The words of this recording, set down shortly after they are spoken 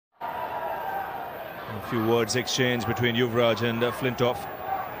A few words exchanged between Yuvraj and Flintoff.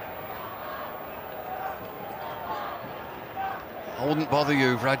 I wouldn't bother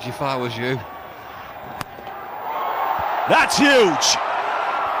Yuvraj if I was you. That's huge!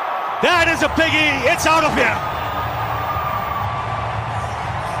 That is a biggie! It's out of here!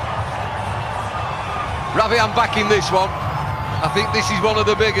 Ravi, I'm backing this one. I think this is one of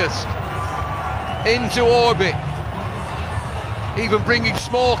the biggest. Into orbit. Even bringing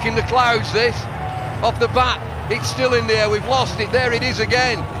smoke in the clouds, this. Off the bat, it's still in the air. We've lost it. There it is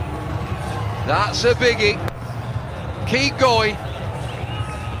again. That's a biggie. Keep going.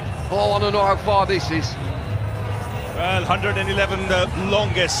 Oh, I want to know how far this is. Well, 111 the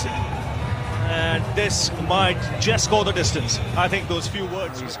longest. And this might just go the distance. I think those few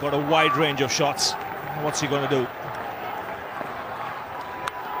words. He's got a wide range of shots. What's he going to do?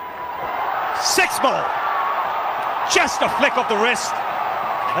 6 ball. Just a flick of the wrist.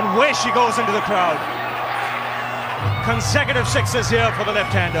 And away she goes into the crowd. Consecutive sixes here for the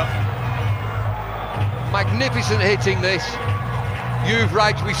left-hander. Magnificent hitting this.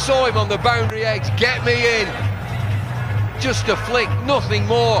 Yuvraj, we saw him on the boundary edge. Get me in. Just a flick, nothing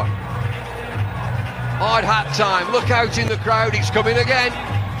more. Hard hat time. Look out in the crowd, it's coming again.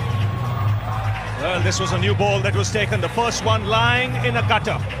 Well, this was a new ball that was taken. The first one lying in a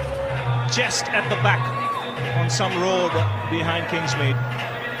gutter. Just at the back on some road behind Kingsmead.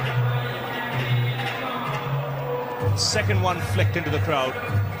 Second one flicked into the crowd.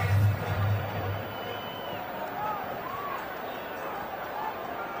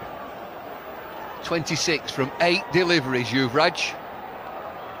 .26 from 8 deliveries, Yuvraj.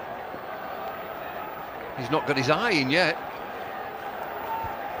 He's not got his eye in yet.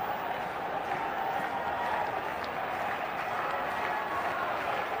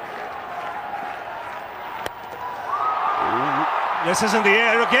 This is in the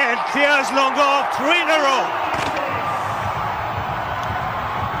air again. Clears long off. 3 in a row.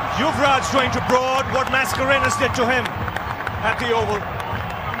 Yuvraj going to Broad what Mascarenas did to him at the Oval.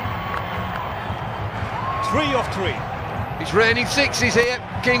 3 of 3. It's raining sixes here.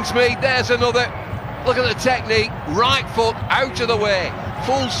 Kingsmead, there's another. Look at the technique. Right foot out of the way.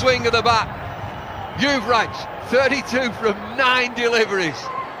 Full swing of the bat. Yuvraj, 32 from 9 deliveries.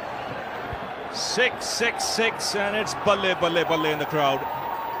 6, 6, 6, and it's balle, balle, balle in the crowd.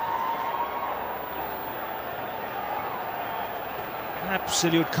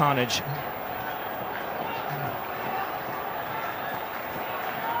 Absolute carnage.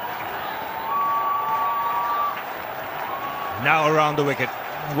 Now around the wicket.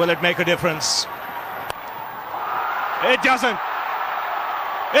 Will it make a difference? It doesn't.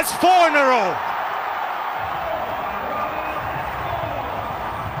 It's 4 in a row.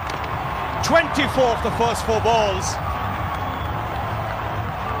 24 of the first 4 balls.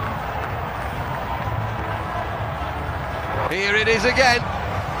 Here it is again.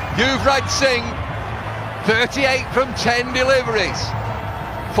 Yuvraj Singh, 38 from 10 deliveries.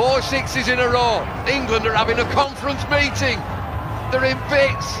 4 sixes in a row. England are having a conference meeting. They're in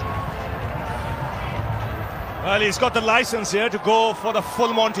bits. Well, he's got the license here to go for the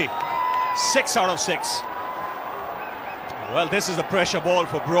full Monty. 6 out of 6. Well, this is the pressure ball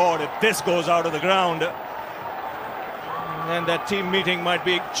for Broad. If this goes out of the ground, then that team meeting might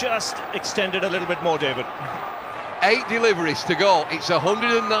be just extended a little bit more, David. 8 deliveries to go. It's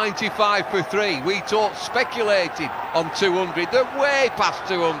 195 for 3. We talked, speculated on 200. They're way past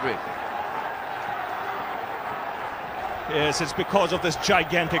 200. Yes, it's because of this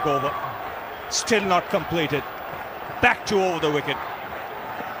gigantic over. Still not completed. Back to over the wicket.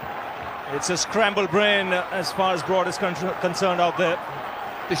 It's a scrambled brain as far as Broad is concerned out there.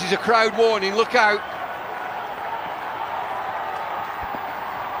 This is a crowd warning. Look out.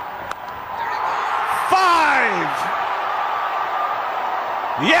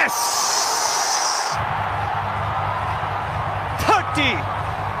 Yes! 30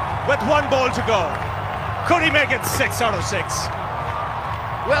 with 1 ball to go. Could he make it 6 out of 6?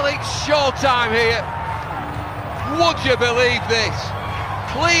 Well, it's showtime here. Would you believe this?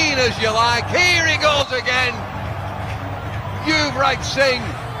 Clean as you like. Here he goes again. Yuvraj Singh,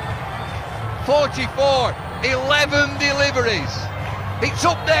 44, 11 deliveries. It's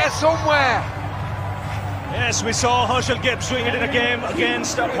up there somewhere. Yes, we saw Herschel Gibbs doing it in a game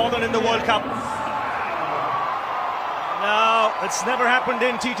against Holland in the World Cup. Now, it's never happened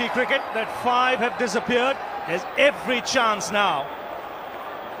in TT cricket that 5 have disappeared. There's every chance now.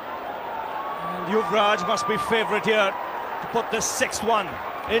 And Yuvraj must be favourite here to put the 6th one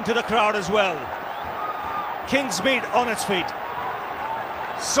into the crowd as well. Kingsmead on its feet.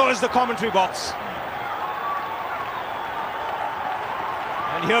 So is the commentary box.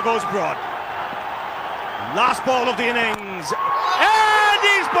 And here goes Broad. Last ball of the innings. And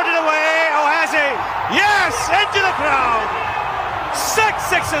he's put it away. Oh, has he? Yes, into the crowd. 6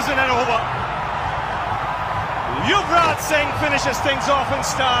 sixes in an over. Yuvraj Singh finishes things off in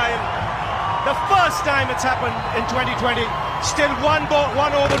style. The first time it's happened in 2020. Still one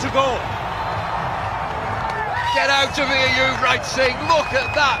over to go. Get out of here, Yuvraj Singh. Look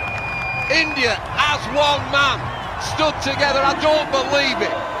at that. India as one man stood together. I don't believe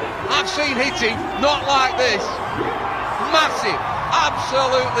it. I've seen hitting not like this. Massive,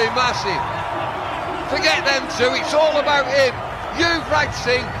 absolutely massive. Forget them two, it's all about him. Yuvraj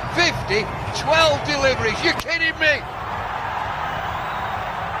Singh, 50, 12 deliveries. You're kidding me?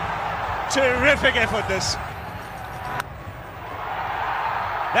 Terrific effort, this.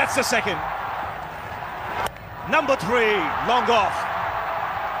 That's the second. Number 3, long off.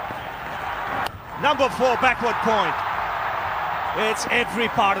 Number 4, backward point. It's every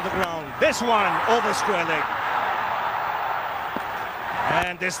part of the ground. This one over square leg.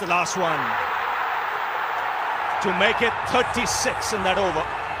 And this the last one. To make it 36 in that over.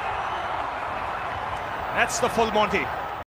 That's the full Monty.